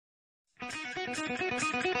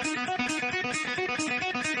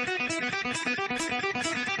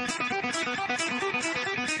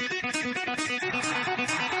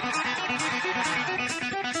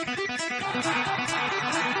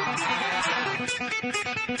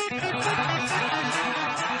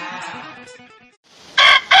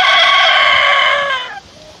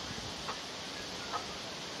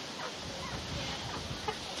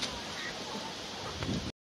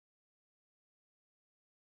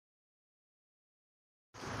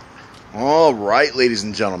All right, ladies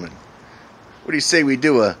and gentlemen, what do you say we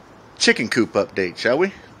do a chicken coop update, shall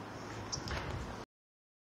we?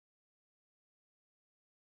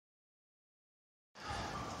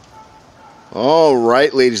 All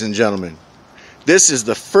right, ladies and gentlemen, this is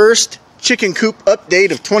the first chicken coop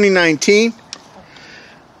update of 2019.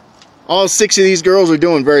 All 6 of these girls are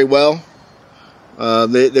doing very well.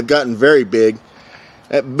 They've gotten very big.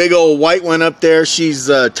 That big old white one up there, she's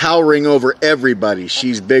towering over everybody.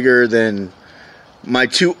 She's bigger than my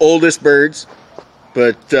 2 oldest birds,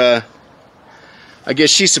 but I guess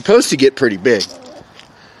she's supposed to get pretty big.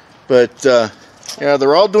 But yeah,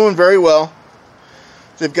 they're all doing very well.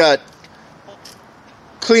 They've got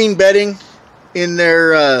clean bedding in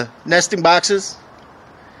their nesting boxes.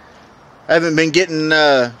 I haven't been getting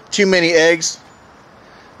too many eggs,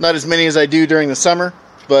 not as many as I do during the summer,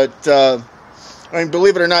 but I mean,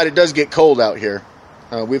 believe it or not, it does get cold out here.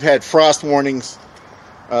 We've had frost warnings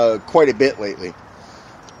quite a bit lately,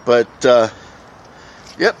 but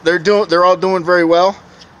yep, they're all doing very well,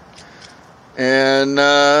 and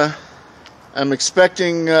I'm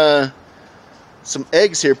expecting some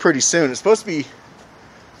eggs here pretty soon. It's supposed to be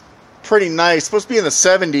pretty nice. It's supposed to be in the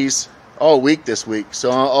 70s all week this week,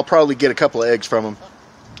 so I'll probably get a couple of eggs from them.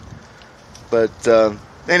 But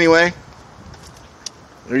anyway,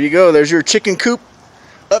 there you go. There's your chicken coop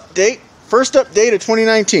update. First update of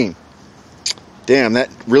 2019. Damn, that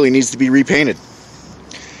really needs to be repainted.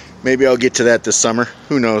 Maybe I'll get to that this summer.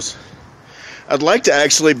 Who knows? I'd like to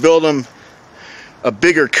actually build them a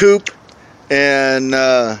bigger coop and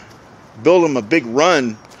build them a big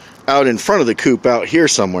run out in front of the coop out here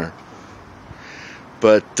somewhere.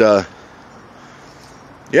 But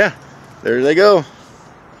yeah, there they go.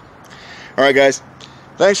 Alright guys,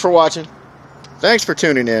 thanks for watching. Thanks for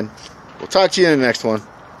tuning in. We'll talk to you in the next one.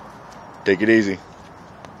 Take it easy.